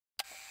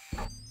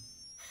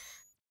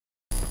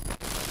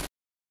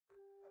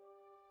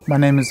My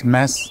name is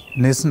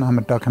Nissen. I'm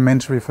a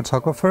documentary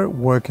photographer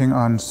working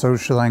on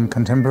social and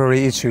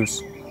contemporary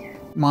issues.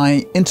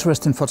 My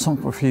interest in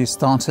photography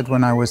started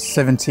when I was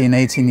 17,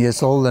 18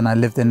 years old and I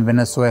lived in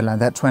Venezuela.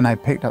 That's when I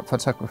picked up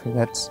photography.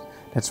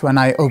 That's when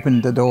I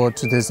opened the door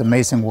to this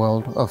amazing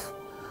world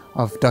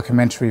of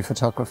documentary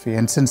photography.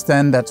 And since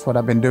then, that's what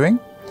I've been doing.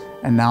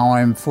 And now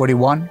I'm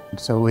 41,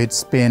 so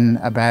it's been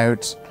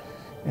about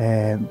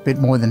a bit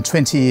more than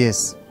 20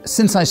 years.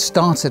 Since I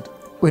started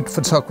with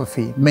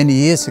photography many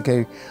years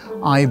ago,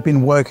 I've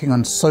been working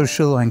on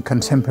social and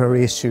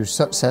contemporary issues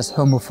such as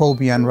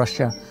homophobia in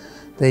Russia,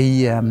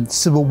 the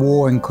civil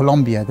war in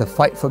Colombia, the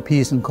fight for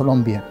peace in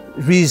Colombia.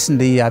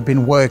 Recently, I've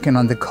been working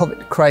on the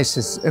COVID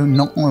crisis,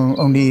 not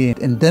only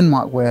in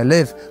Denmark where I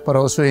live, but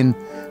also in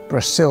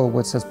Brazil,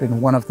 which has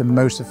been one of the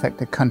most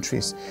affected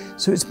countries.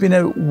 So it's been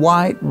a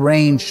wide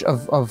range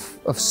of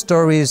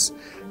stories,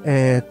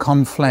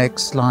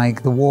 conflicts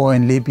like the war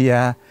in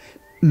Libya,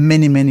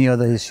 many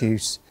other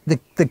issues.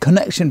 The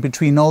connection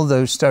between all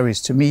those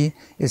stories to me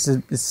is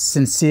a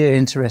sincere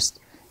interest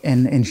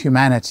in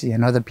humanity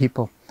and other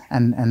people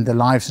and the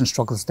lives and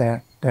struggles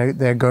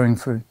they're going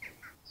through.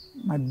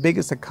 My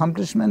biggest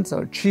accomplishments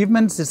or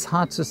achievements is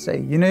hard to say.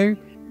 You know,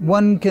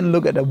 one can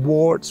look at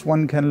awards,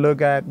 one can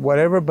look at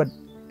whatever, but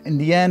in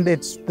the end,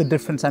 it's the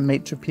difference I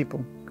made to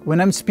people.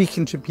 When I'm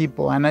speaking to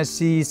people and I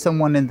see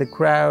someone in the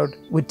crowd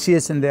with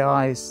tears in their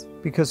eyes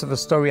because of a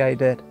story I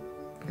did,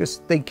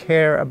 because they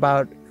care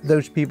about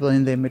those people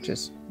in the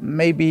images.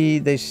 Maybe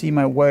they see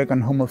my work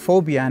on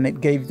homophobia and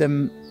it gave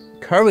them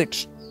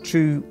courage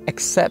to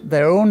accept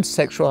their own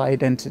sexual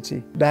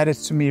identity. That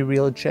is to me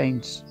real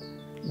change.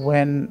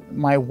 When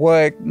my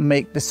work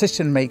make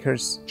decision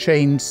makers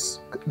change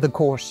the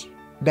course,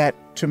 that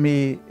to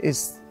me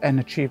is an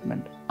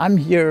achievement. I'm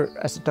here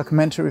as a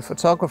documentary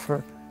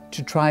photographer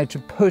to try to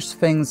push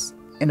things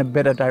in a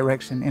better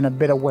direction, in a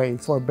better way,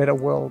 for a better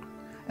world.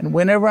 And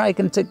whenever I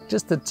can take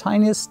just the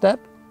tiniest step,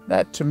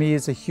 that to me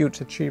is a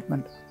huge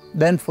achievement.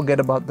 Then forget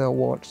about the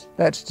awards.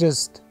 That's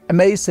just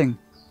amazing,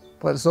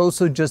 but it's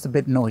also just a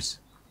bit noise.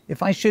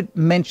 If I should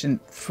mention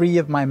 3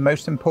 of my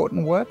most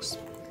important works,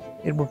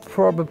 it would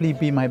probably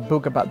be my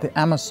book about the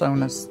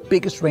Amazonas,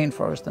 biggest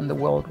rainforest in the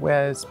world,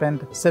 where I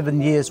spent 7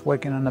 years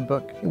working on a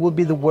book. It will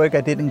be the work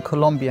I did in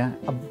Colombia,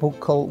 a book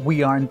called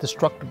We Are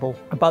Indestructible,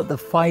 about the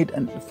fight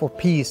for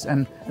peace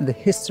and the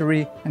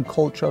history and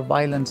culture of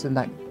violence in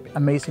that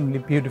amazingly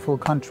beautiful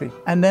country.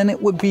 And then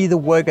it would be the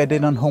work I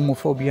did on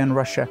homophobia in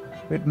Russia.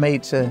 It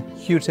made a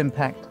huge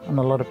impact on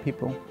a lot of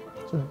people.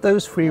 So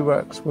those 3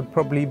 works would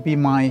probably be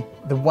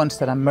the ones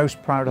that I'm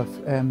most proud of,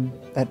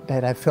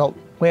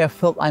 where I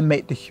felt I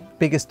made the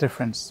biggest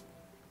difference.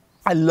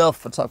 I love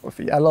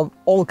photography. I love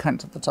all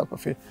kinds of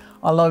photography.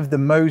 I love the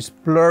most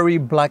blurry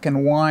black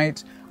and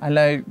white. I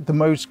like the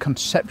most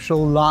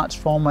conceptual large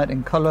format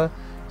in color.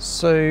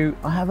 So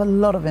I have a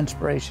lot of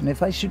inspiration.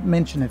 If I should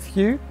mention a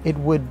few, it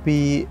would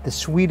be the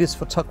Swedish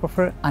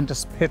photographer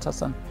Anders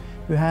Pettersson,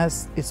 who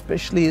has,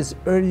 especially his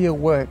earlier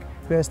work,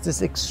 who has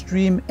this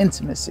extreme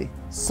intimacy.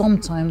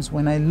 Sometimes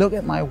when I look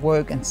at my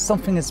work and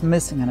something is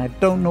missing and I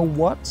don't know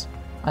what,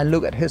 I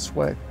look at his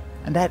work.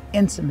 And that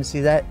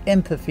intimacy, that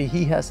empathy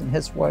he has in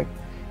his work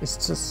is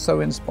just so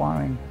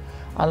inspiring.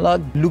 I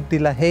love Luc de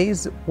la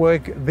Haye's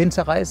work,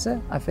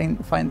 Winterreise. I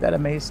find that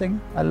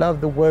amazing. I love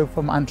the work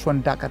from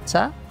Antoine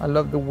Dacata. I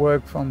love the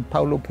work from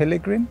Paolo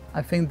Pellegrin.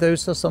 I think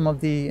those are some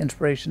of the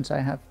inspirations I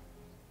have.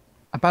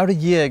 About a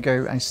year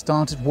ago, I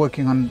started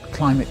working on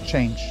climate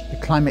change, the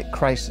climate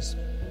crisis.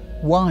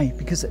 Why?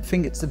 Because I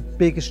think it's the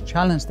biggest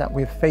challenge that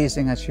we're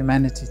facing as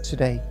humanity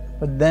today.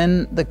 But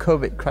then the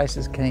COVID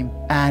crisis came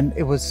and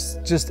it was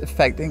just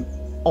affecting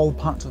all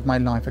parts of my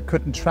life. I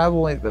couldn't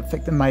travel, it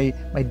affected my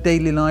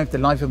daily life, the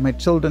life of my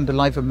children, the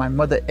life of my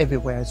mother,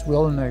 everywhere, as we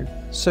all know.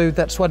 So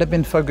that's what I've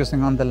been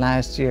focusing on the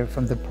last year,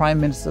 from the Prime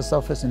Minister's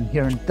office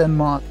here in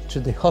Denmark to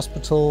the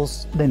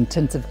hospitals, the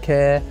intensive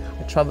care.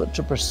 I traveled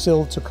to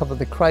Brazil to cover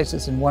the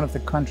crisis in one of the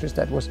countries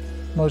that was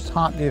most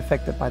hardly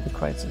affected by the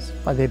crisis,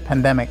 by the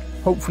pandemic.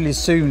 Hopefully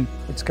soon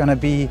it's going to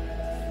be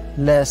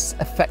less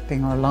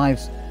affecting our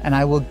lives, and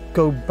I will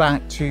go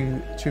back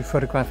to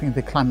photographing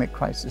the climate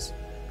crisis,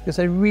 because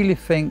I really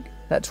think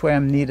that's where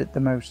I'm needed the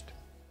most.